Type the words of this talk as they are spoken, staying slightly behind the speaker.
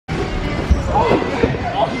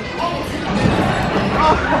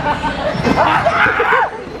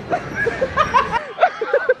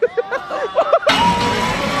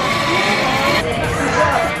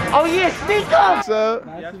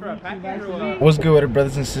What's good with it,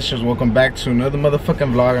 brothers and sisters? Welcome back to another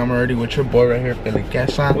motherfucking vlog. I'm already with your boy right here, Philly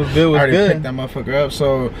Gasson. What's good? I already picked that motherfucker up.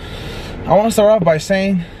 So I want to start off by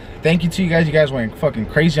saying thank you to you guys. You guys went fucking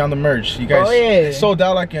crazy on the merch. You guys sold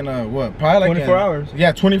out like in what? Probably like 24 hours.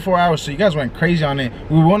 Yeah, 24 hours. So you guys went crazy on it.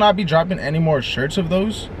 We will not be dropping any more shirts of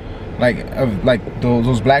those. Like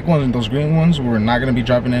those black ones and those green ones, we're not gonna be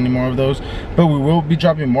dropping any more of those, but we will be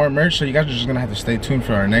dropping more merch. So you guys are just gonna have to stay tuned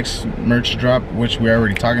for our next merch drop, which we're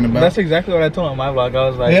already talking about. That's exactly what I told on my vlog. I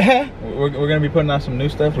was like, yeah, we're gonna be putting out some new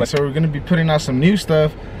stuff. So we're gonna be putting out some new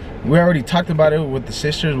stuff. We already talked about it with the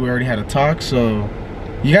sisters. We already had a talk. So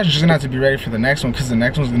you guys are just gonna have to be ready for the next one, because the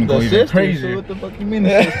next one's gonna go even crazier. So what the fuck you mean,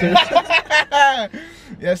 the sisters?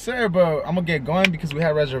 Yes, sir, but I'm gonna get going because we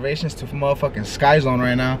have reservations to motherfucking Sky Zone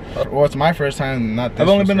right now. Well, it's my first time, not this. I've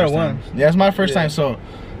only been there once. Yeah, it's my first time, so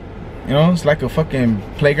you know, it's like a fucking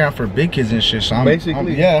playground for big kids and shit. So I'm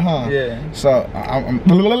basically, yeah, huh? Yeah. So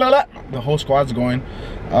the whole squad's going.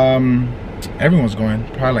 Everyone's going,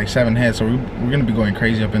 probably like 7 heads, so we're gonna be going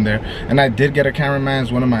crazy up in there. And I did get a cameraman.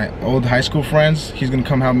 It's one of my old high school friends. He's gonna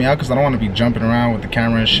come help me out because I don't want to be jumping around with the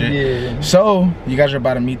camera and shit. Yeah. So you guys are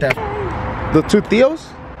about to meet that. The two Theos?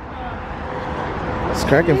 It's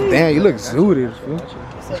cracking. Damn, you look zooted, fool.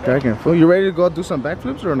 It's cracking, fool. You ready to go do some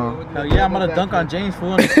backflips or no? Hell yeah, I'm gonna dunk on James,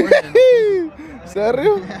 fool.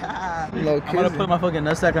 Serio? No, I'm gonna put my fucking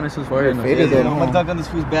nutsack on this fool's forehead. I'm gonna dunk on this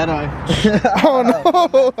fool's bad eye. Oh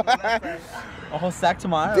no! A whole sack to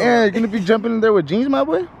my eye. Damn, you're gonna be jumping in there with jeans, my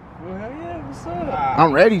boy? Well, hell yeah, what's up?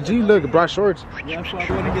 I'm ready, G. Look, I brought shorts. Yeah, so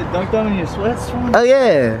you wanna get dunked on in your sweats, fool? Oh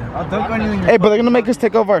yeah. I'll dunk on you in your Hey, but they're gonna make us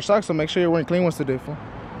take off our socks, so make sure you're wearing clean ones today, fool.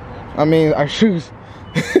 I mean, our shoes.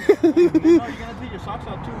 No, you're gonna take your socks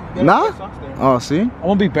out too. Nah? Oh, see? I'm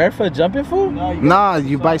gonna be barefoot jumping, fool? Nah,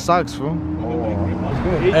 you buy socks, fool.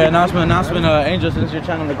 Hey, announcement, Angel, since your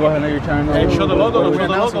channel, to go ahead and your channel. Hey, show the logo, We're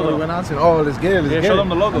announcing. Oh, let's get it, show them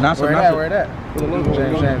the logo. Where at?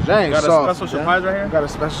 James. Got a special surprise right here? Got a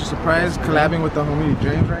special surprise, collabing with the homie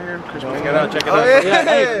James right here. Check it out, check it out. Yeah,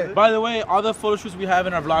 hey, by the way, all the photo shoots we have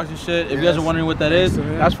in our vlogs and shit, if you guys are wondering what that is,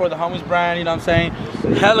 that's for the homies brand, you know what I'm saying?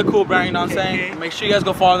 Hella cool brand, you know what I'm saying? Make sure you guys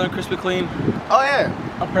go follow them, Crispy Clean Oh yeah.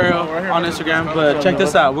 Apparel on Instagram. But check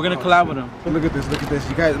this out, we're gonna collab with them. Look at this.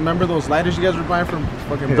 You guys remember those lighters you guys were buying from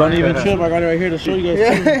fucking Don't even chill, I got it right here to show you guys.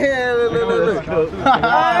 Yeah, look.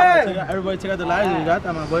 Everybody check out the lighters, you got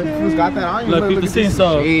that, my boy? Who's got that on you? Look, people see,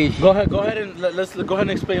 so go ahead and let's go ahead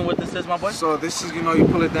and explain what this is, my boy. So this is, you know, you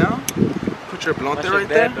pull it down, put your blunt there right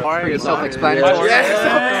there. Pretty self-explanatory.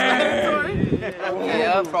 Yeah.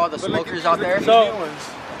 Yeah, for all the smokers out there. So,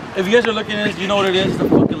 if you guys are looking at this, you know what it is. It's the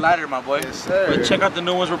fucking lighter, my boy. Yes, sir. But check out the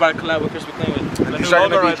new ones we're about to collab with Crispy Clean with. The new These are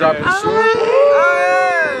logo gonna be right dropping there. soon.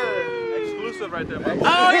 Exclusive right there, man.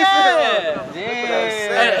 Oh yeah!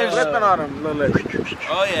 Hey, flipping on them. Look.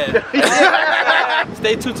 Oh yeah.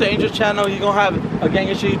 Stay tuned to Angel's channel. He's gonna have a gang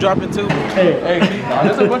of shit he dropping too. Hey,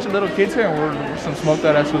 there's a bunch of little kids here and we're some smoked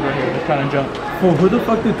out asses right here. Just trying to jump. Fool, who the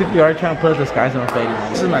fuck do you think you are trying to put the Sky Zone faded?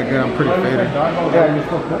 This is not good. I'm pretty faded.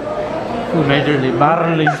 Who majorly,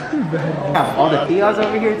 barely. All the Theos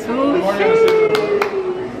over here too.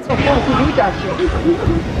 So fun to do that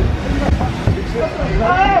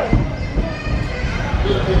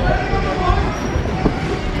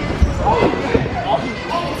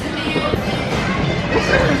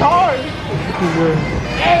This is hard.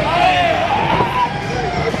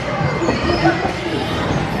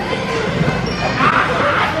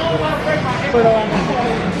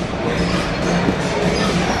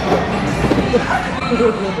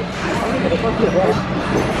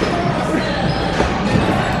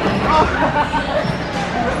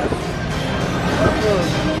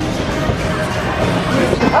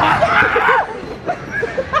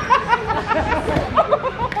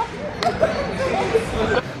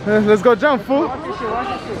 Let's go jump, fool.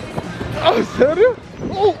 Oh, serious?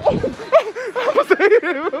 Oh, I'm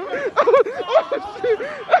serious. Oh, shit.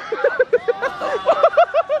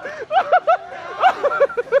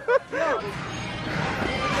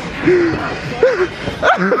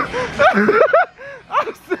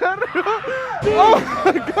 I'm serious. Oh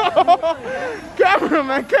my god.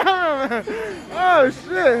 Cameraman. Oh,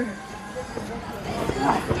 shit.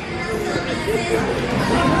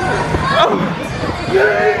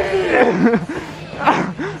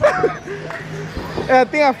 I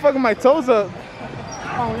think I fucked my toes up.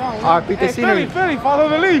 I think the scenery. Philly, follow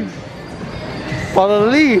the lead. Follow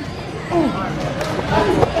the lead.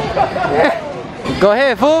 Go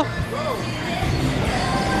ahead, fool.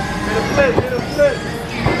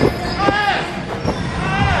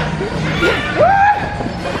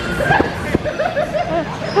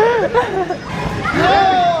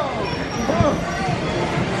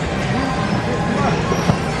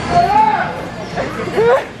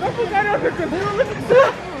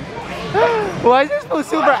 Why is this so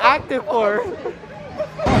super active for?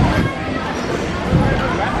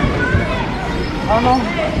 I don't know.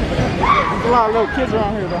 There's a lot of little kids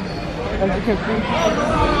around here though. As you can see.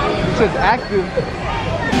 It says active.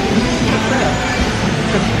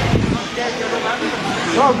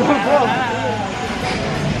 Go.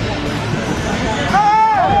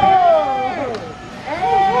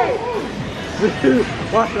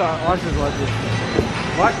 Watch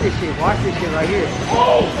this. Watch this shit right here.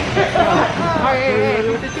 Oh!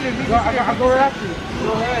 Hey, I'll go right after you.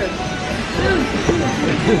 Go ahead.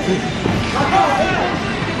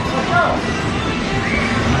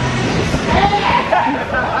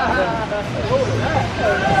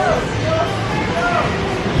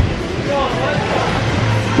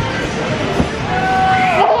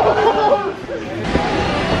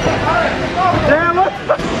 Damn, what?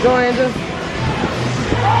 Go, Andrew.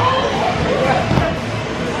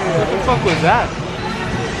 What the fuck was that?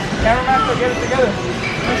 Cameraman, so get it together.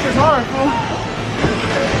 This shit's hard, fool.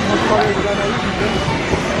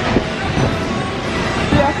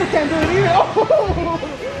 Yeah, I can't do it either.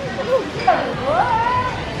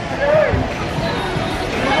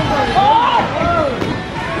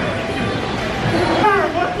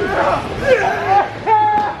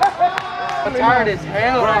 I'm tired as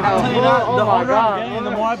hell right now. The older I'm getting, the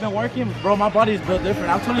more I've been working, bro, my body's built different.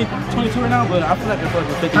 I'm 22 right now, but I feel like I'm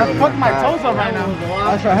fucking 50. I'm fucking my toes up right now.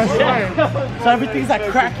 That's right. So everything's like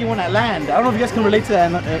cracky when I land. I don't know if you guys can relate to that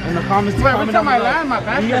in the comments. Wait, every time I land, my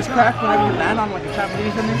back. You guys crack whenever you land on like a trampoline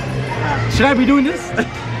or something? Should I be doing this? I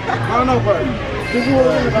don't know, but this is what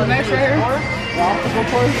we're gonna do next right here. Obstacle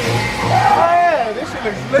course. Oh yeah, this shit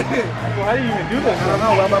looks lit. Well, how do you even do this? I don't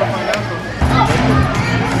know. What about to find out?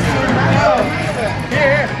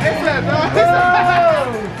 Here, it's that dog.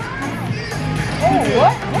 Oh,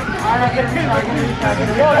 what?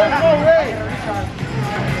 There's no way.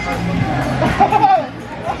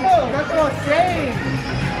 That's so insane.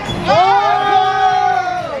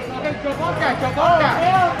 Oh! Chococa.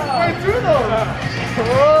 Wait, through those.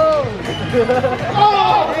 Oh!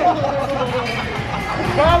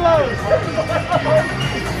 Follows.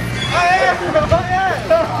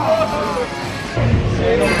 Oh!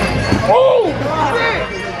 Shit! Oh!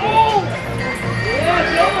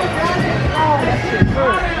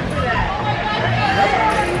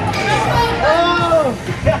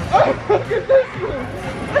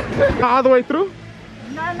 All the way through?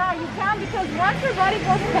 No, you can't because once your body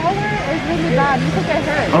goes polar, it's really bad. You could get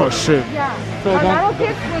hurt. Oh shit. Yeah. So a lot of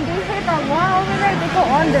kids, when they hit that wall over there, they go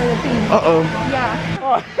under the thing. Uh-oh. Yeah.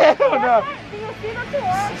 Oh, hell no. Do you see the two?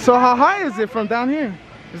 So how high is it from down here?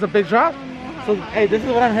 It's a big drop? So, hey, this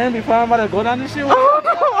is what I'm hearing before I'm about to go down this shit. Oh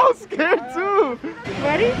no, I'm scared too.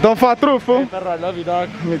 Ready? Don't fall through, fool. Hey, perro, I love you, dog.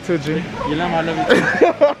 Me too, G. You know I love you.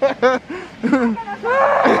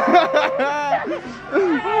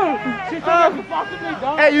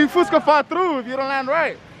 Hey, you fools can fall through if you don't land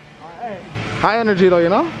right. High energy though, you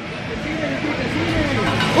know?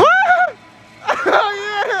 Oh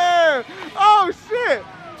yeah! Oh shit!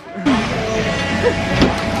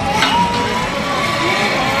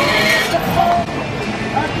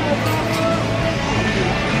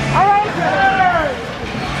 All right.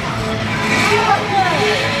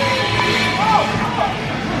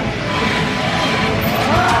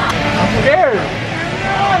 I'm scared.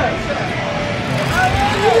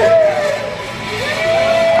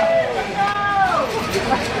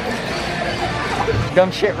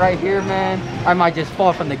 Dumb shit right here, man. I might just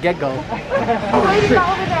fall from the get-go. Ladies over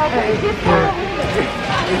there, okay? Just follow me.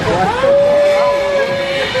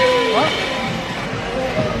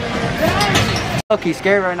 Look,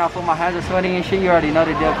 scared right now, for my hands are sweating and shit. You already know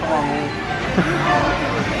the deal. Come on, man.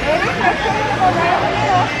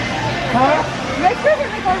 Make sure you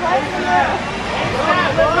go right in the middle.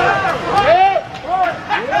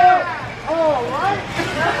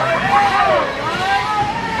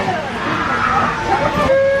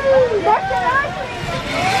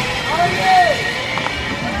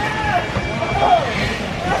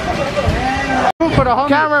 For the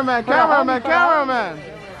cameraman.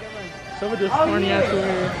 Some of this corny ass over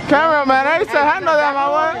here. Cameraman, I used to handle that, my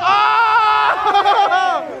boy. Oh!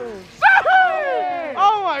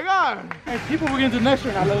 Oh my god! Hey, people, we're gonna do next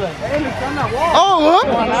one. I love that. Hey, look on that wall. Oh, what?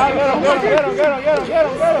 Come on now, get him.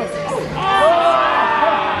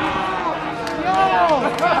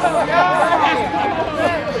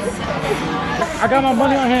 I got my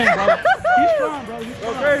money on him, bro. He's strong, bro. He's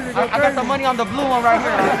strong. Go crazy, I got the money on the blue one right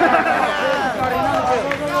here.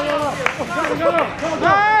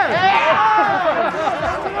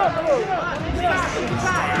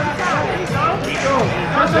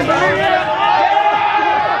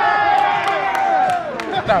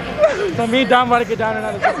 So me and Dom about to get down and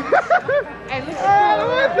out of the Hey, listen.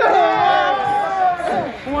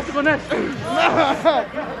 Who wants to go next?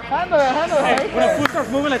 Handle it. Hey, when the food starts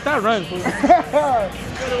moving like that, run. Fool.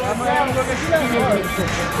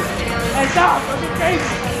 Hey, stop! Don't be crazy.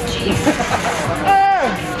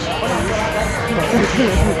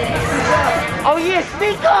 Oh yeah,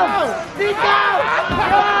 sneak up! Sneak out!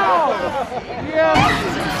 Yo!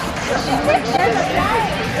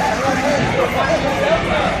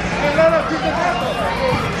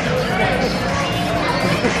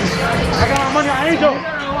 I got my money on Angel.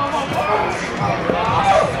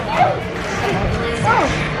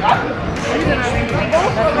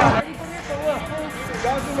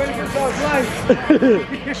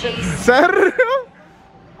 Serio?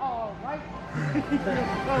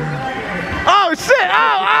 Oh shit!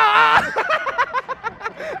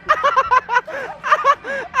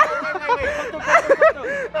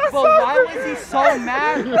 But why was he so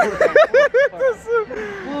mad? Ooh,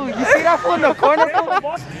 you see that fool in the corner?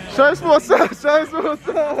 Show us what's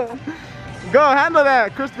up. Go handle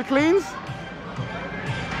that, Crispy Cleans.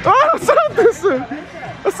 Oh, what's up with this one?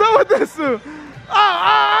 What's up with this one? Oh,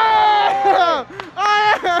 yeah.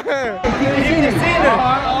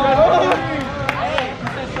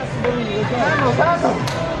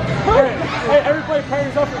 Hey, everybody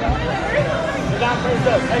praise up for that. Down, praise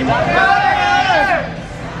up. Hey, down.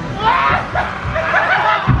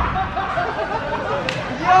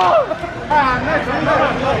 I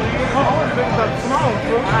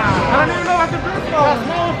don't even know what to do.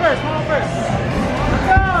 Small one first. Let's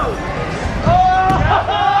go!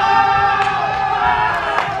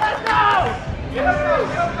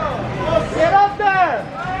 Get up there!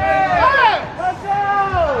 Let's go!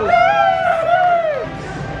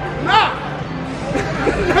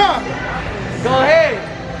 Go ahead!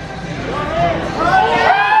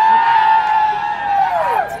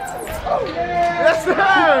 Yes, sir!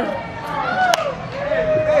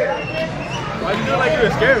 Why you look like you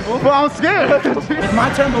were scared, fool? Well, I'm scared. It's my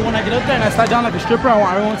turn, but when I get up there and I slide down like a stripper, I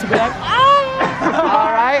want everyone to be like,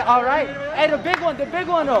 All right. Hey, the big one though.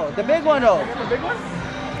 The big one? The big one?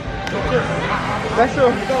 That's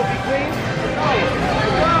true. Go, be clean.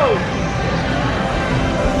 Go.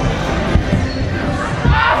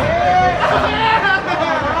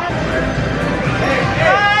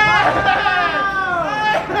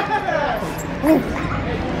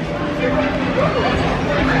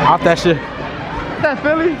 off that shit. That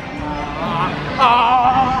Philly?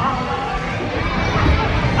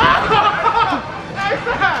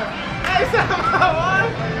 Hey, Sam,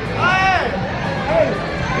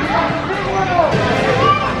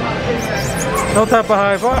 No type of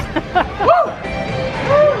high five.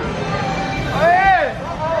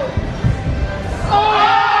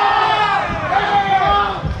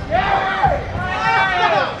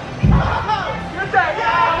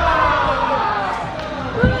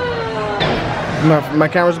 My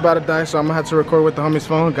camera's about to die, so I'm gonna have to record with the homie's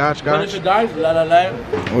phone. Gosh. But if it dies, la la la.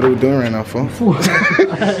 What are we doing right now, fool?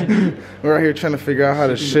 We're out here trying to figure out how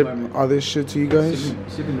to ship all this shit to you guys.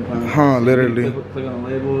 Shipping department. Huh, literally. Click on the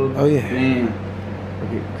label. Oh, yeah. Bam.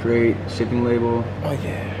 Okay, create shipping label. Oh,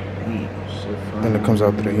 yeah. Ship from. Then it comes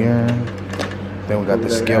out through here. Then we got the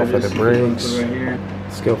scale for the bricks. Right here.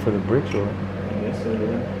 Scale for the bricks, or?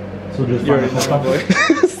 So just You already know, boy.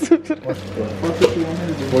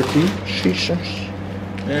 14. Sheesh.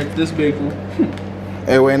 Yeah, it's this big one.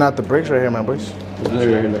 Hey, weighing out the bricks right here, my boys. Look right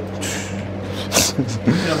here, look.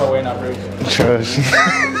 You know about weighing out bricks. Trust.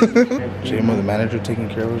 J-Mo, the manager, taking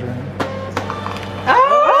care of us right now.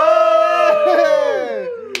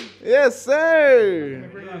 Yes, sir.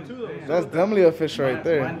 That's dumbly official right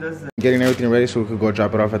there. Getting everything ready so we could go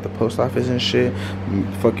drop it off at the post office and shit.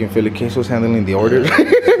 Fucking Philly Queso's handling the order.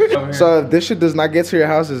 So if this shit does not get to your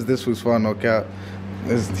house, it's this fool's fault, no cap.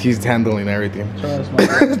 He's handling everything. Trust, my boy.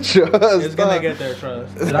 Trust. It's gonna get there,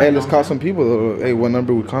 trust. Hey, let's call some people though. Hey, what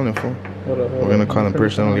number we calling for? We're gonna call them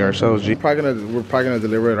personally ourselves. We're probably gonna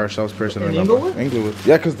deliver it ourselves personally. In Inglewood? Inglewood.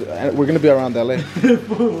 Yeah, cause we're gonna be around LA.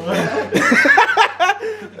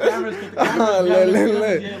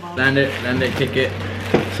 Land it, kick it.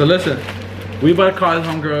 So listen, we about to call this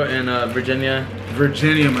homegirl in Virginia. My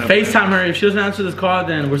FaceTime her. If she doesn't answer this call,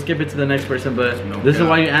 then we're skipping to the next person. But this is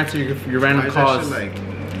why you answer your random calls.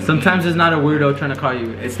 Sometimes it's not a weirdo trying to call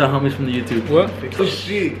you. It's the homies from the YouTube. What? Oh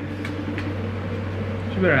shit.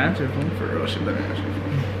 She better answer, fool. For real, she better answer.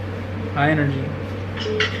 High energy.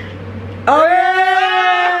 Oh yeah!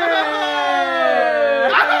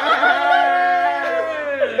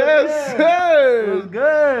 Yes, sir. What's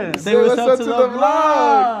good? Say what's up to the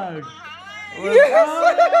vlog. Yes,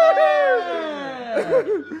 sir.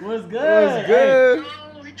 What's good? What's good?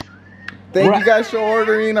 Thank you guys for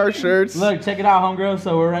ordering our shirts. Look, check it out, homegirl.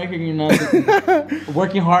 So we're right here, you know,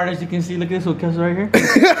 working hard, as you can see. Look at this little kids right here.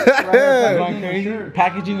 Going crazy,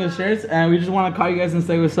 packaging the shirts, and we just want to call you guys and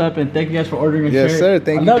say what's up, and thank you guys for ordering a shirt. Yes, sir.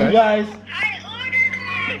 Thank you. I love you guys.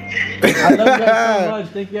 I love you guys so much.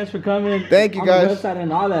 Thank you guys for coming. Thank you guys. On the website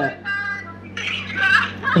and all that.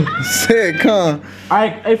 Sick, huh?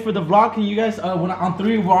 Alright, hey, for the vlog, can you guys, on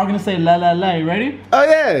 3, we're all gonna say la la la. You ready? Oh,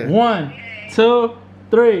 yeah. 1, 2,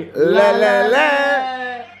 3. La la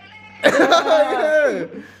la.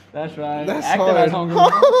 That's right. That's active hard. as hungry.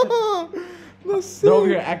 That's sick. They're over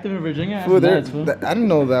here active in Virginia. Fool, That's nuts, fool. I didn't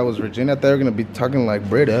know that was Virginia. I thought they were gonna be talking like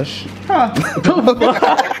British. Huh. Fool, what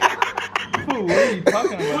are you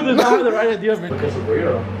talking about? Who does not have the right idea of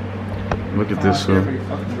burrito? Look at this one.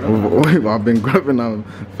 I've been grubbing on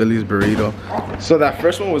Philly's burrito. So that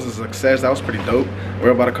first one was a success. That was pretty dope.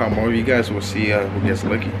 We're about to call more of you guys. We'll see who gets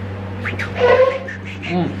lucky.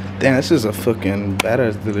 Damn, this is a fucking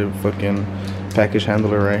badass fucking package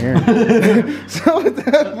handler right here. So what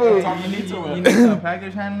that fool? You need some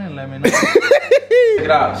package handling? Let me know. Check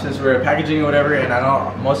it out. Since we're packaging or whatever, and I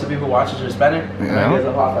know most of the people who watch us are Hispanic, yeah. There's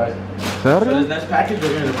a hot fries. So this next package,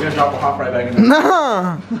 we're gonna drop a hot fry bag in there.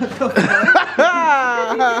 Nah.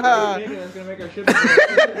 It's gonna make our shit.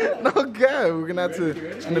 No god, we're gonna have to.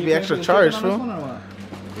 It's gonna be extra charge, fool.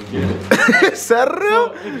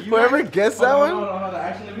 Serio? Whoever gets that one,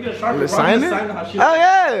 Actually, we gotta sign it. Oh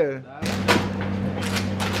yeah.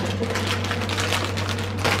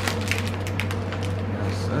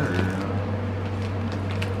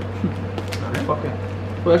 Fucking.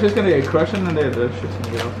 Well, that's just gonna get crushed and then the shit's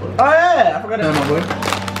gonna get off. Oh yeah, I forgot that, my boy.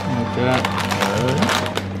 Okay.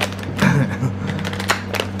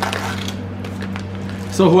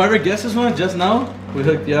 So whoever gets this one, just know we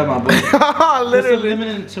hooked you up, my boy. Literally.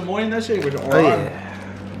 Limited to morning that shit. We're Oh yeah.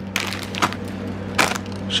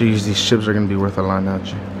 Jeez, these chips are gonna be worth a lot now,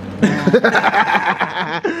 G.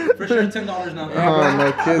 For sure, $10 now. Oh, no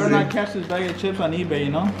I better not kidding. catch this bag of chips on eBay,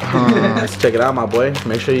 you know. Let's check it out, my boy.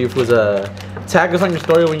 Make sure you tag us on your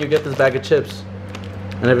story when you get this bag of chips.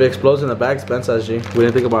 And if it explodes in the bag, Spence says, G. We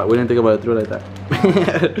didn't think about it through like that.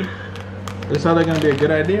 It's either gonna be a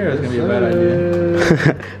good idea or it's gonna be a bad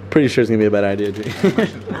idea. Pretty sure it's gonna be a bad idea, G.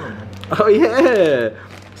 Oh yeah.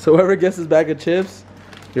 So whoever gets this bag of chips,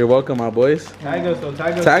 you're welcome, my boys. Tag us though,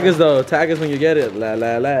 tag us. Tag us though. Tag us when you get it. La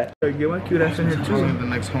la la. Get one cute ass in here too. The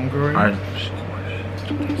next homegirl. Alright.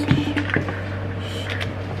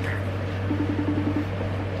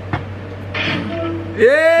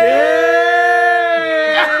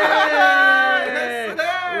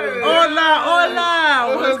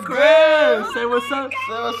 Hola, what's good? Say what's up. Say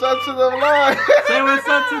what's up to the vlog. Say what's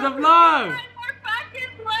up to the vlog. We're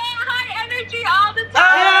fucking lit, high energy all the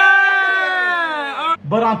time.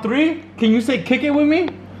 But on 3, can you say kick it with me?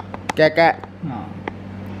 Kaka. No.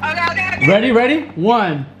 Okay. Ready?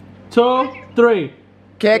 1, 2, 3.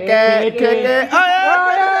 Kaka. Kaka. Oh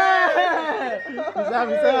yeah.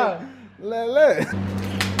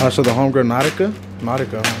 So the homegirl Nautica.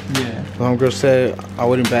 Yeah. The homegirl said I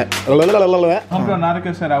wouldn't bet. Homegirl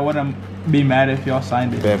Nautica said I wouldn't be mad if y'all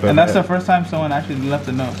signed it. Bet. And that's the first time someone actually left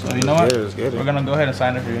a note. So you know what? Let's get it. We're gonna go ahead and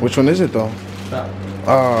sign it for you. Which one is it though? That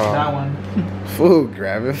Oh, one. fool,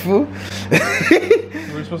 grab it, fool.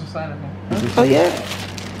 We're supposed to sign it for. Oh yeah.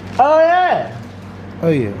 Oh yeah. Oh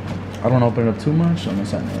yeah. I don't open it up too much, so I'm gonna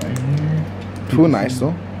sign it right here. Too nice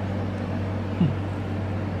though.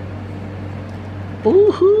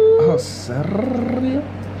 Woohoo! Oh, serio?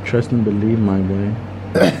 Trust and believe, my boy.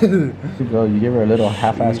 Go, you give her a little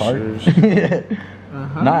half-ass heart.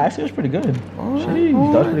 Nah, actually, it was pretty good.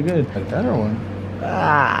 Jeez, that was pretty good. Like that or one?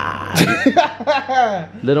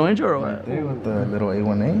 Little angel or what? Hey, with the little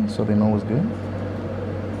A1A, so they know what's good.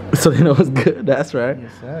 So they know it's good. That's right.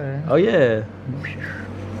 Yes, sir. Oh yeah.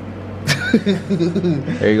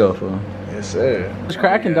 There you go, fool. Yes, sir. It's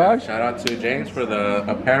cracking, dog. Shout out to James for the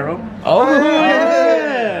apparel. Oh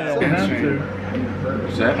yeah!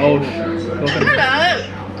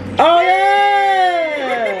 Oh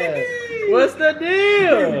yeah! What's the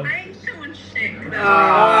deal? I ain't showing shit.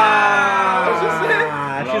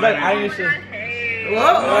 She's like, I ain't shit.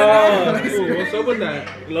 What? What's up with that?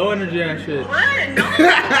 Low energy and shit. What? No.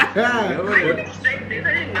 Straight face, I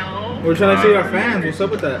didn't know. We're trying to see our fans. What's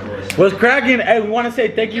up with that? What's cracking? Hey, we want to say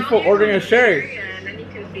thank you for ordering a shirt. And then you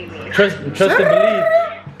can see me. Trust and believe.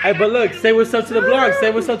 Hey, but look, say what's up to the vlog. Say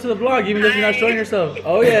what's up to the vlog, even if you're not showing yourself.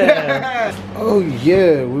 Oh yeah. Oh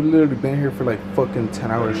yeah, we've literally been here for like fucking 10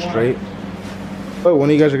 hours straight. But one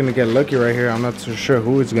of you guys are gonna get lucky right here. I'm not too sure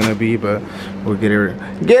who it's gonna be, but we'll get her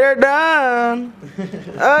done.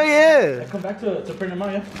 Oh yeah. Come back to print them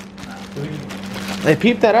out, yeah? Hey,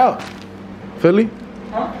 peep that out. Philly?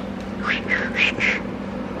 Huh?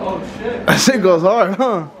 Oh shit. That shit goes hard,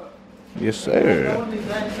 huh? Yes, sir. Yeah.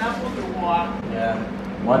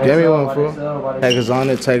 Give me one, fool. Tag is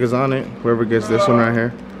on it, tag is on it. Whoever gets this one right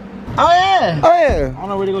here. Oh yeah! Oh yeah! I don't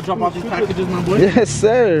know where to go drop off these packages, my boy. Yes,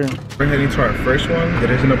 sir. We're heading to our first one.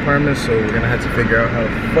 It is an apartment, so we're gonna have to figure out how the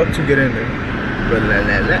fuck to get in there. But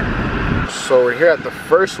So we're here at the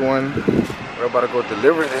first one. We're about to go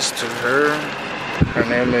deliver this to her. Her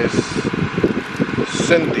name is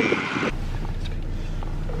Cindy.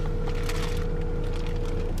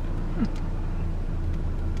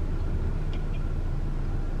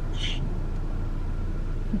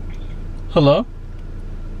 Hello?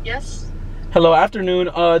 Yes. Hello, afternoon.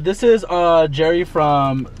 This is Jerry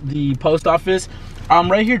from the post office. I'm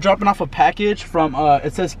right here dropping off a package from,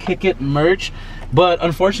 it says Kick It Merch, but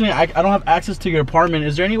unfortunately I don't have access to your apartment.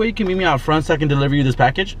 Is there any way you can meet me out front so I can deliver you this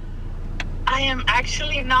package? I am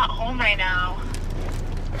actually not home right now.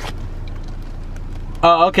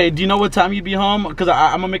 Okay, do you know what time you'd be home? Because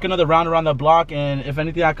I'm gonna make another round around the block, and if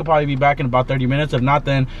anything I could probably be back in about 30 minutes. If not,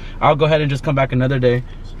 then I'll go ahead and just come back another day.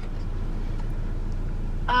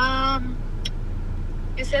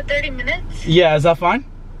 You said 30 minutes? Yeah, is that fine?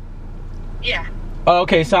 Yeah.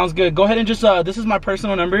 Okay, sounds good. Go ahead and just, this is my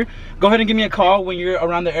personal number. Go ahead and give me a call when you're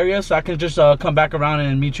around the area so I can just come back around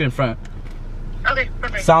and meet you in front. Okay,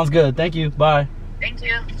 perfect. Sounds good. Thank you. Bye. Thank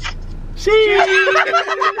you.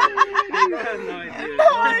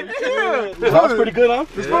 That was pretty good, huh?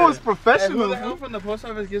 This one was professional. Who the hell from the post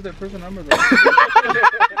office gives their personal number, though?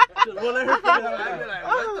 We'll let her figure that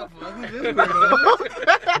out.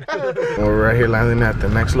 We're right here landing at the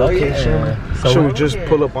next location. Yeah. So should we just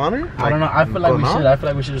pull up on her? I don't know. I feel like we knock? should. I feel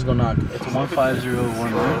like we should just go knock. It's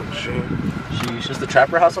 15019. Oh, shit. She's just the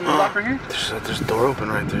trapper house on the block right here. There's a door open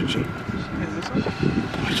right there, G.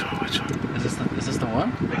 Which one? Is this the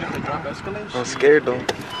one? I'm scared though.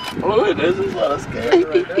 Oh, it is. It's a lot of scary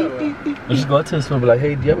right now. Let's just go up to this one and be like,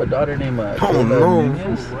 hey, do you have a daughter named Oh no.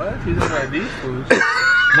 What? She's like these fools.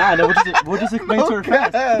 Nah, no, we'll just explain to her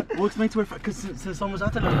fast. We'll explain to her fast, because since someone's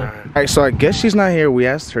out there. Alright, so I guess she's not here. We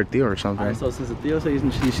asked her Theo or something. Alright, so since the Theo says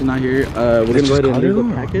she's not here, we're gonna go ahead and leave the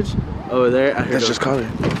package over there. Let's just call her.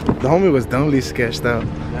 The homie was dumbly sketched out,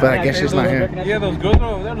 but I guess she's not here. Yeah, those girls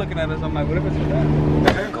are over there looking at us. I'm like, what if it's that?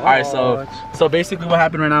 Alright, so basically what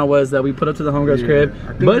happened right now was that we put up to the homegirl's crib,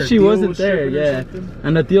 but she wasn't there,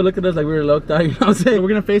 And the Theo looked at us like we were locked out, you know what I'm saying? We're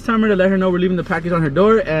gonna FaceTime her to let her know we're leaving the package on her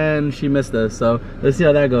door, and she missed us. So let's see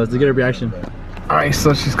how that goes to get her reaction. Alright,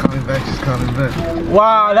 so she's coming back.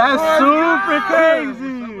 Wow, that's super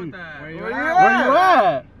crazy. Where you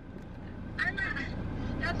at?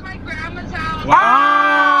 That's my grandma's house.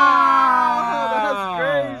 Wow,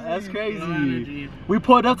 that's crazy. We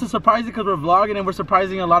pulled up to surprise you because we're vlogging and we're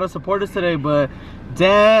surprising a lot of supporters today, but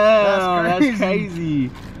damn, that's crazy.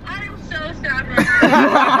 I am so sad right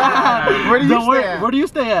now. Where do you stay at? Where do you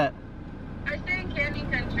stay at? I stay in Candy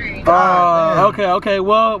Country. Okay.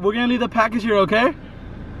 Well, we're gonna leave the package here, okay?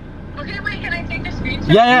 Okay, wait, can I take the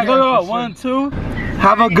screenshot? Yeah, go. 1, 2.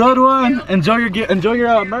 Have a good one. Enjoy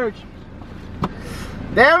your merch.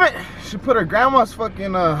 Damn it! She put her grandma's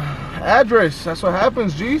fucking address. That's what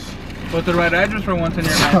happens, G's. Put the right address for once in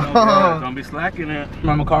your life. Don't be slacking it.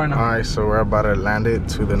 I'm a car now. Alright, so we're about to land it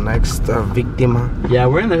to the next victima. Yeah,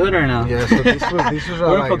 we're in the hood right now. Yeah, so these are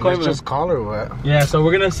like, let's just call her what? Yeah, so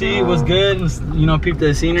we're gonna see what's good and, you know, peep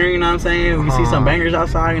the scenery, you know what I'm saying? We see some bangers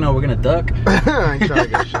outside, you know, we're gonna duck. I ain't trying to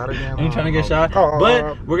get shot again. Ain't trying to get shot.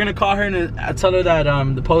 But we're gonna call her and tell her that no,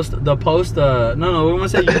 we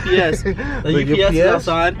want to say UPS. The UPS is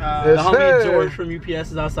outside. The homie George from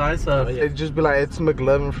UPS is outside, so. It'd just be like, it's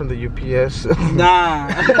McLovin from the UPS. Nah.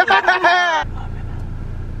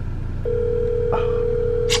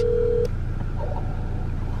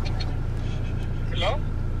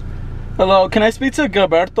 Hello, can I speak to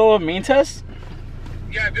Gilberto Mintes?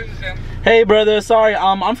 Yeah, this is him. Hey brother, sorry,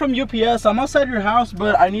 I'm from UPS. I'm outside your house,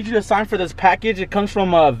 but I need you to sign for this package. It comes from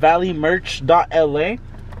valleymerch.la.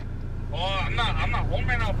 Oh, I'm not home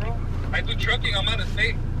right now, bro. I do trucking, I'm out of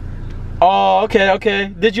state. Oh,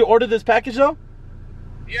 okay. Did you order this package though?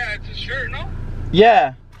 Yeah, it's a shirt, no?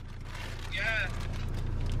 Yeah. Yeah.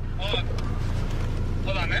 Hold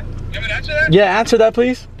on, man. You want me to answer that? Yeah, answer that,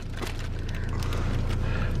 please.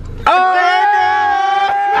 Oh!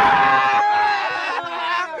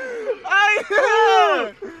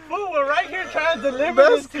 Fool, we're right here trying to deliver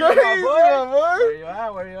this to you, my boy.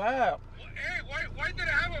 Where you at? Hey, why did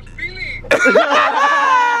I have a feeling?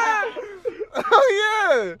 Oh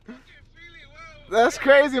yeah. That's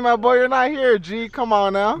crazy, my boy. You're not here, G. Come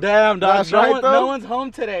on now. Damn, dog. That's right, no one's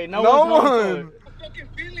home today. No one's home. A fucking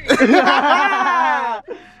feeling.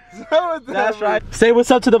 That's right. Say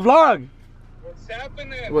what's up to the vlog. What's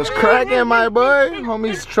happening? What's cracking, my boy?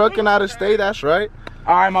 Homie's trucking out of state. That's right.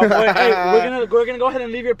 All right, my boy. Hey, we're gonna go ahead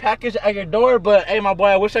and leave your package at your door. But hey, my boy,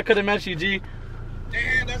 I wish I could have met you, G.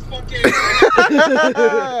 Damn, that's fucking.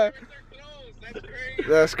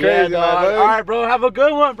 That's crazy, yeah, my boy. All right, bro. Have a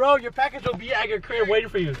good one, bro. Your package will be at your crib waiting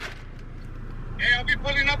for you. Hey, I'll be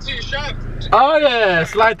pulling up to your shop. Oh yeah,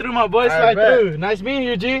 slide through, my boy. Slide through. Nice meeting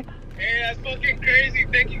you, G. Hey, that's fucking crazy.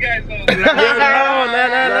 Thank you guys. My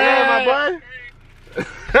boy.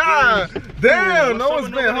 Damn, no one's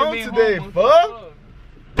been home today. Fuck.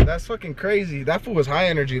 That's fucking crazy. That fool was high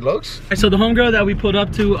energy, looks. So the homegirl that we pulled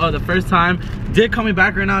up to the first time did call me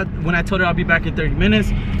back right now when I told her I'll be back in 30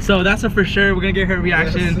 minutes. So that's a for sure. We're gonna get her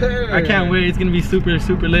reaction. Yes, I can't wait. It's gonna be super,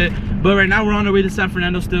 super lit. But right now we're on our way to San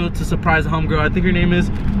Fernando still to surprise the homegirl. I think her name is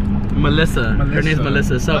Melissa. Her name's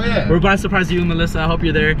Melissa. So we're about to surprise you, Melissa. I hope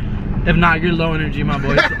you're there. If not, you're low energy, my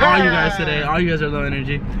boys. All you guys today. All you guys are low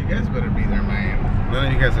energy. You guys better be there, man. None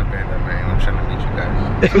of you guys have been there, man. I'm trying to meet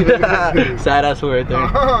you guys. Sad ass fool right there.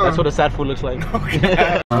 That's what a sad fool looks like.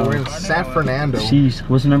 We're in San Fernando. Sheesh.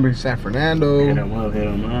 What's the number? San Fernando. Hit him up, hit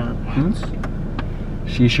him up.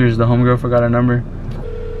 She sure is the homegirl forgot her number.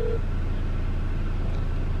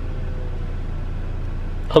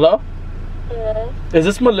 Hello? Hello? Is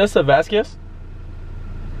this Melissa Vasquez?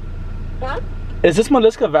 What? Is this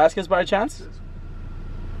Melissa Vasquez by chance?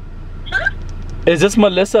 Huh? Is this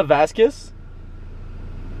Melissa Vasquez?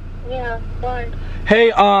 Yeah, why?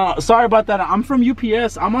 Hey, sorry about that. I'm from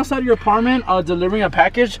UPS. I'm outside of your apartment delivering a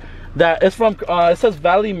package that is from, it says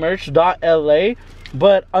valleymerch.la,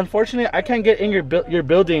 but unfortunately I can't get in your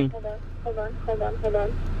building. Hold on.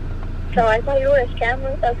 So I thought you were a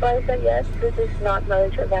scammer, that's why I said yes. This is not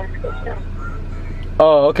Melissa Vasquez now.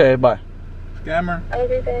 Oh, okay, bye. Scammer. Have a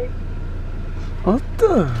good day. What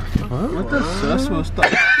the fuck? What the sussful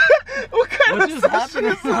stuff? What just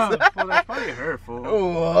happened? Well, that's probably her, fool.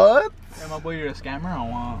 What? Hey, my boy, you're a scammer or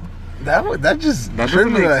what? That just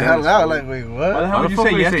tripped me the hell out. Like, wait, what? Why the hell would you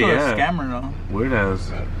say yes to a scammer, though? Weird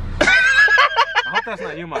as. I hope that's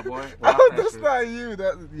not you, my boy. I hope that's not you.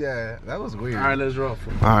 Yeah, that was weird. Alright, let's roll.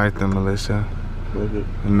 All right then, Melissa.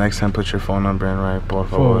 Next time, put your phone number in right, por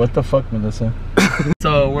favor. What the fuck, Melissa?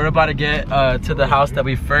 So we're about to get to the house that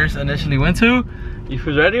we first initially went to. You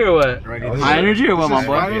feel ready or what? Ready. High energy or what, my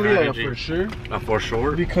boy? Finally, like, for sure. For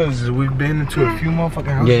sure. Because we've been to a few motherfucking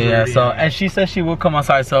houses. Yeah. So, and she said she will come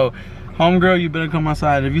outside. So, homegirl, you better come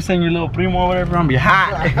outside. If you send your little primo or whatever, I'm gonna be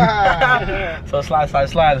hot. So slide.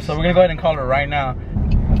 So we're gonna go ahead and call her right now.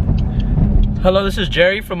 Hello, this is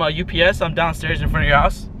Jerry from UPS. I'm downstairs in front of your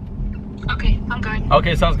house. Okay, I'm good.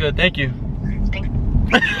 Okay, sounds good. Thank you. Thanks.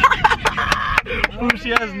 Ooh,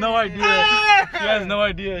 she has no idea. She has no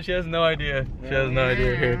idea. She has no idea. She has no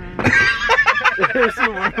idea here.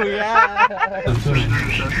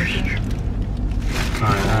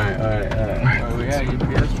 Alright. We got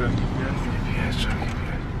UPS truck.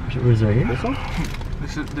 Where's right here? This one?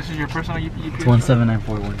 This is your personal UPS? It's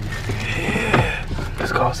 17941.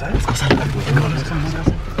 Let's go outside. Let's go outside. Let's go.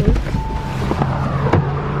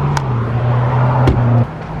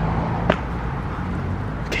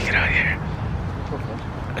 Can't get out of here.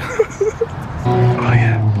 Oh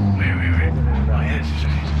yeah. Wait. Oh yeah.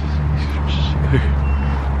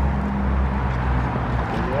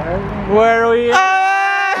 Where are we at?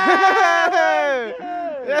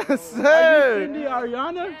 Yes, Are sir. you Cindy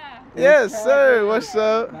Ariana? Yes, sir. What's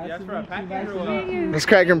up? What's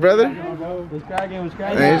cracking, brother? What's cracking?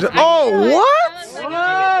 Oh, what?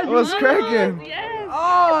 What? What's cracking? Yes.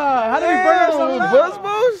 Oh, how do we burn ourselves out? Buzz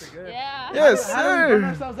Balls? Yeah. Yes, How do we burn sir.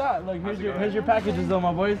 ourselves out? Like, here's your packages though,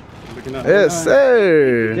 my boys. Yes,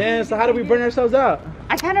 sir. Damn, so how do we burn ourselves out?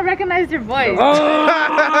 I kind of recognized your voice.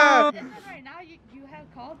 Oh! Right now, you had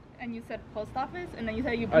called and you said post office and then you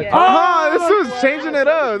said UPS. Oh, this was changing it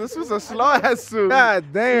up. This was a slow ass suit. God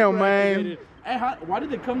damn, man. Hey, why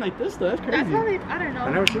did they come like this though? That's That's crazy. probably, I don't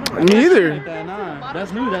know. Me either. Like that, nah.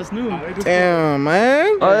 That's new. That's new. Damn,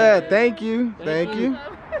 man. Oh yeah, thank you. Thank you.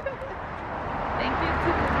 Thank you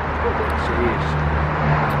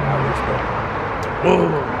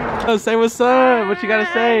Oh, say what's up. What you gotta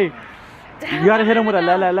say? You gotta hit him with a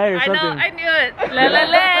la la la or something. I knew it. La la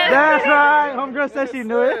la. That's right. Homegirl said she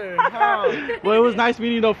knew it. Well, it was nice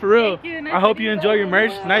meeting you though, for real. Thank you. Nice I hope meeting you you. enjoy your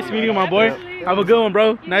merch. Nice meeting you, my boy. Have a good one,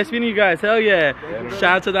 bro. Nice meeting you guys. Hell yeah. Shout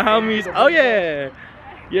out to the homies. Oh yeah.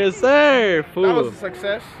 Yes, sir. That was Fool. a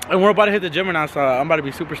success. And we're about to hit the gym right now, so I'm about to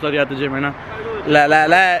be super slutty at the gym right now. La la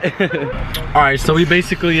la. All right, so we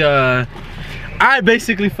basically I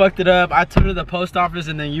basically fucked it up. I took her to the post office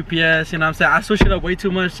and then UPS, you know what I'm saying? I switched it up way too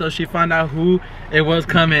much, so she found out who it was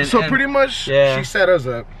coming. So and pretty much, Yeah. she set us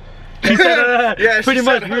up. She said, Yeah, pretty she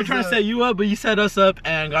much, set we were us trying to up. set you up, but you set us up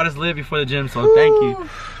and got us lit before the gym, so thank you.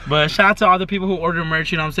 But shout out to all the people who ordered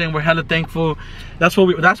merch, you know what I'm saying? We're hella thankful. That's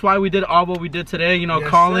why we did all what we did today, you know, Yes,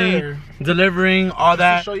 calling, sir. delivering, all Just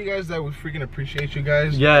that. to show you guys that we freaking appreciate you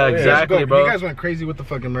guys. Yeah, exactly, bro. You guys went crazy with the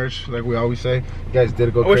fucking merch, like we always say. You guys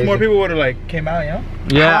did go I wish crazy. more people would have like came out, you know?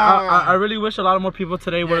 Yeah, I really wish a lot of more people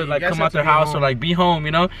today would you like guys come have out their to be house or home. like be home,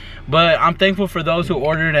 you know? But I'm thankful for those who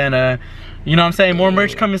ordered, and you know what I'm saying, more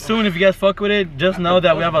merch coming soon. If you guys fuck with it, just know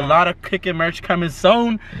that we have a lot of kicking merch coming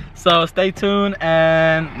soon. So stay tuned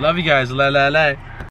and love you guys. La la la.